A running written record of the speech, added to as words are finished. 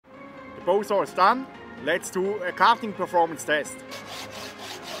The Bowsaw is done. Let's do a cutting performance test.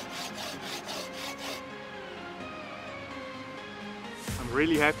 I'm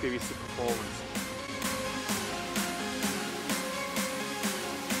really happy with the performance.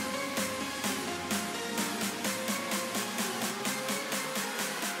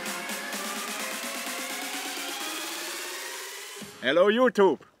 Hello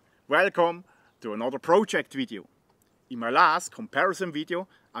YouTube! Welcome to another project video. In my last comparison video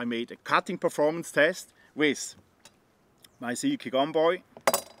I made a cutting performance test with my silky gunboy,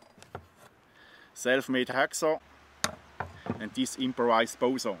 self-made hacksaw and this improvised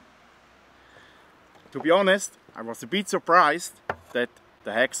Bowsaw. To be honest, I was a bit surprised that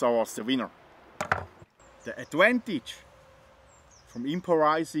the hacksaw was the winner. The advantage from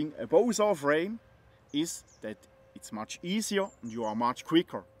improvising a Bowsaw frame is that it's much easier and you are much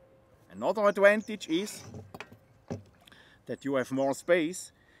quicker. Another advantage is that you have more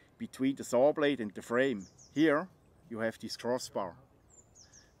space between the saw blade and the frame. Here you have this crossbar.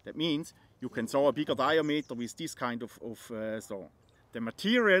 That means you can saw a bigger diameter with this kind of saw. The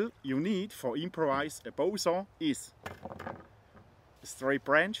material you need for improvise a Bowsaw is a straight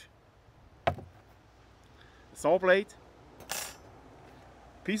branch, a saw blade,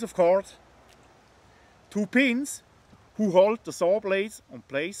 piece of cord, 2 pins who hold the saw blades on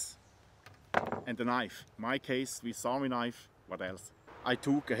place, and a knife. In my case, with army knife. What else? I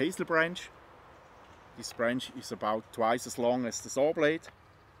took a hazel branch. This branch is about twice as long as the saw blade,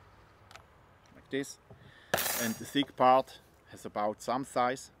 like this, and the thick part has about some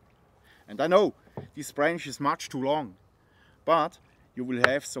size. And I know this branch is much too long, but you will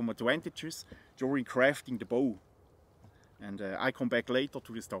have some advantages during crafting the bow, and I come back later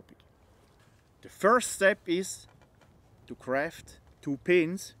to this topic. The first step is to craft 2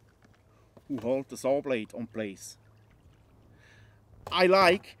 pins who hold the saw blade on place. I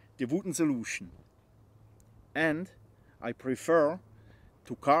like the wooden solution, and I prefer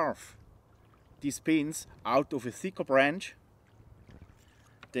to carve these pins out of a thicker branch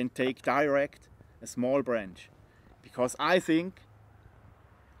than take direct a small branch, because I think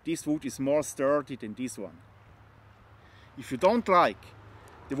this wood is more sturdy than this one. If you don't like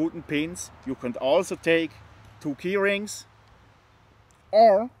the wooden pins, you can also take 2 key rings,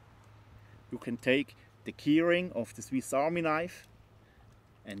 or you can take the key ring of the Swiss Army knife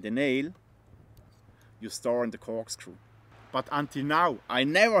and the nail you store in the corkscrew. But until now I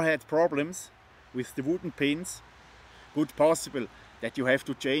never had problems with the wooden pins. Good possible that you have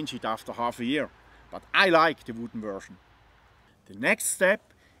to change it after half a year, but I like the wooden version. The next step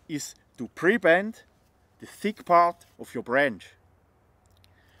is to pre-bend the thick part of your branch.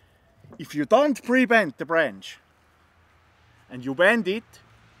 If you don't pre-bend the branch and you bend it,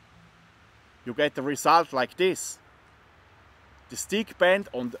 you get the result like this. The stick bend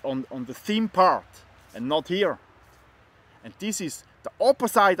on the thin part and not here. And this is the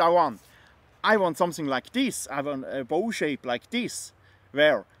opposite I want. I want something like this. I want a bow shape like this,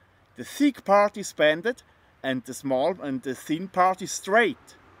 where the thick part is bended and the small and the thin part is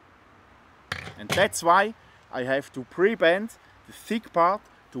straight. And that's why I have to pre-bend the thick part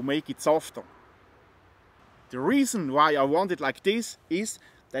to make it softer. The reason why I want it like this is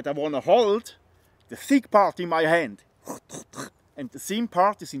that I want to hold the thick part in my hand and the thin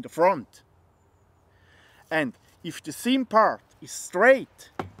part is in the front. And if the thin part is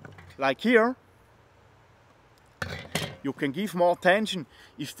straight, like here, you can give more tension.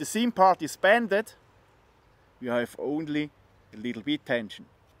 If the thin part is bended, you have only a little bit tension.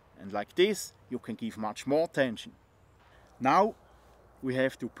 And like this, you can give much more tension. Now we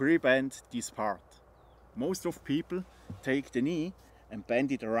have to pre-bend this part. Most of people take the knee and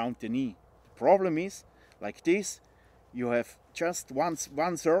bend it around the knee. The problem is, like this, you have just one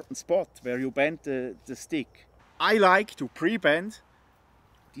certain spot where you bend the stick. I like to pre-bend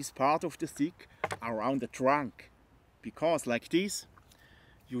this part of the stick around the trunk, because like this,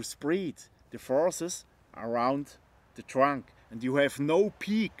 you spread the forces around the trunk and you have no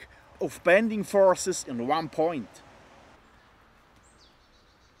peak of bending forces in one point.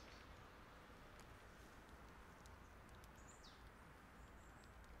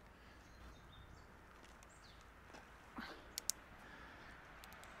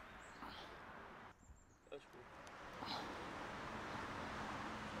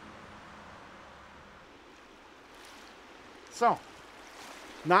 So,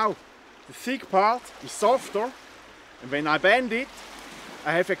 now the thick part is softer, and when I bend it,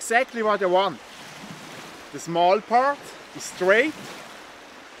 I have exactly what I want. The small part is straight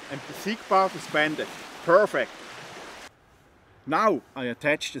and the thick part is bended. Perfect. Now I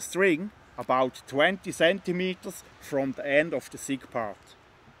attach the string about 20 centimeters from the end of the thick part.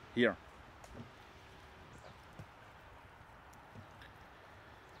 Here.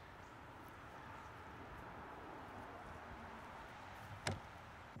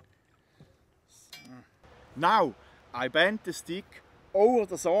 Now I bend the stick over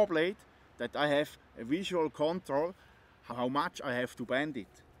the saw blade that I have a visual control how much I have to bend it.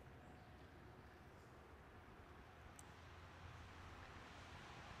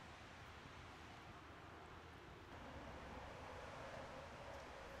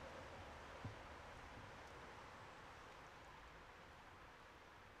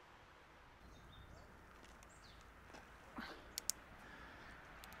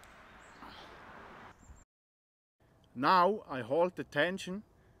 Now I hold the tension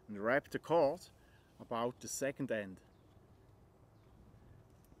and wrap the cord about the second end.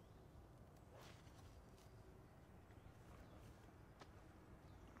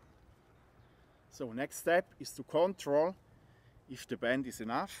 So next step is to control if the bend is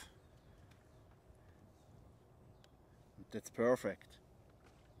enough. That's perfect.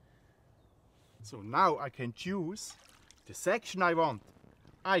 So now I can choose the section I want.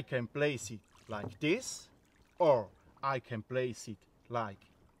 I can place it like this, or I can place it like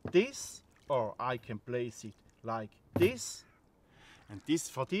this, or I can place it like this. And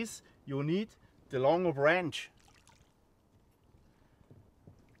for this you need the longer branch.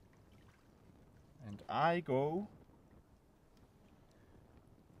 And I go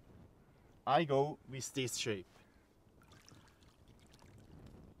with this shape.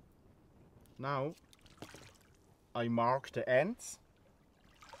 Now I mark the ends.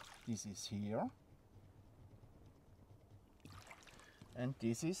 This is here. And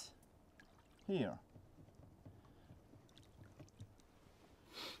this is here.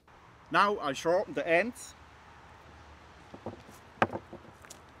 Now I shorten the ends.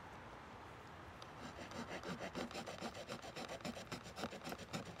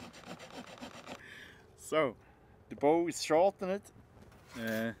 So the bow is shortened.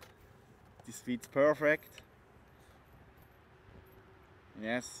 This fits perfect.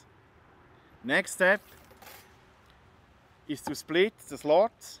 Yes. Next step is to split the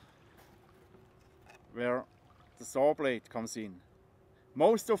slots where the saw blade comes in.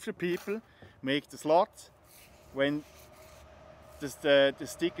 Most of the people make the slot when the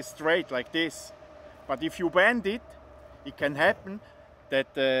stick is straight like this. But if you bend it, it can happen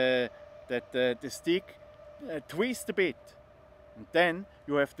that the stick twists a bit. And then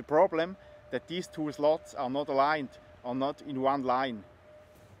you have the problem that these two slots are not aligned, or not in one line.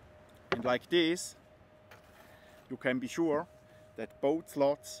 And like this, you can be sure that both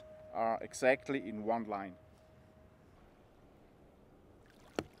slots are exactly in one line.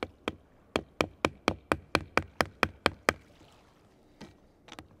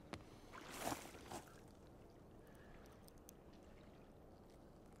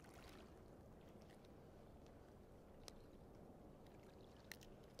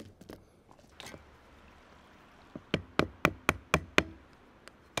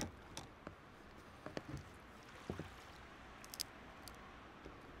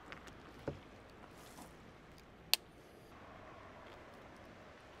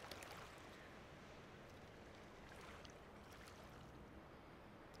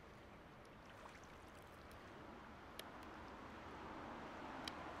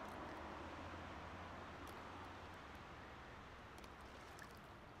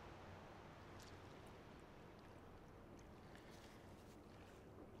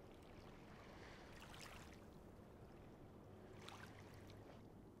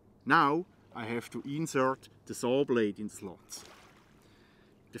 Now I have to insert the saw blade in slots.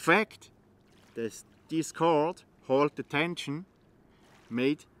 The fact that this cord holds the tension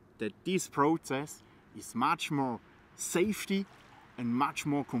made that this process is much more safety and much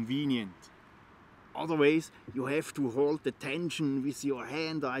more convenient. Otherwise you have to hold the tension with your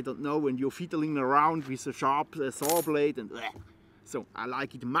hand, I don't know, and you're fiddling around with a sharp saw blade and so I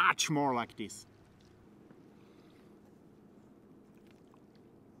like it much more like this.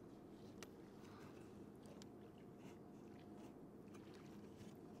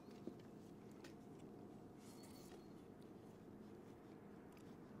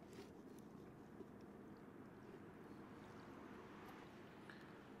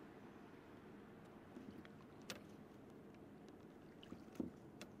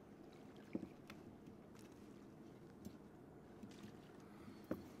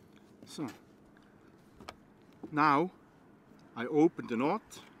 So, now I open the knot.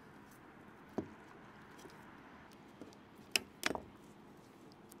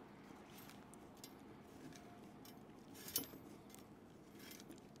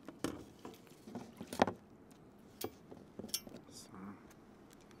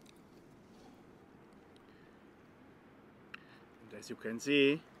 And as you can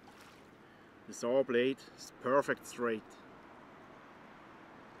see, the saw blade is perfect straight.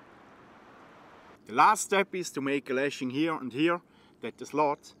 The last step is to make a lashing here and here that the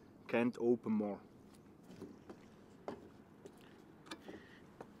slot can't open more.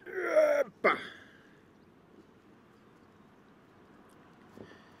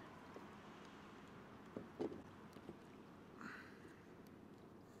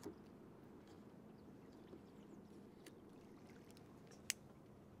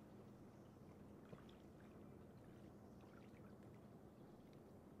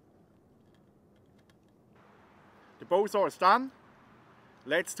 The Bowsaw is done.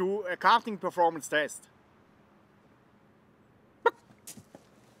 Let's do a carting performance test.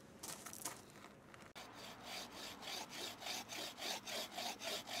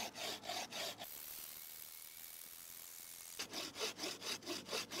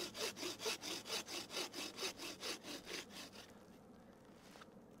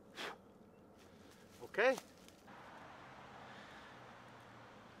 Okay.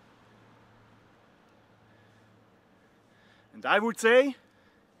 And I would say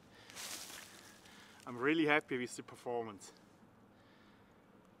I'm really happy with the performance.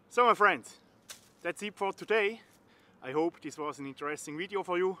 So my friends, that's it for today. I hope this was an interesting video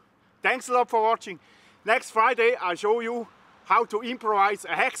for you. Thanks a lot for watching. Next Friday I'll show you how to improvise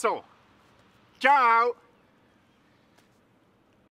a hacksaw. Ciao!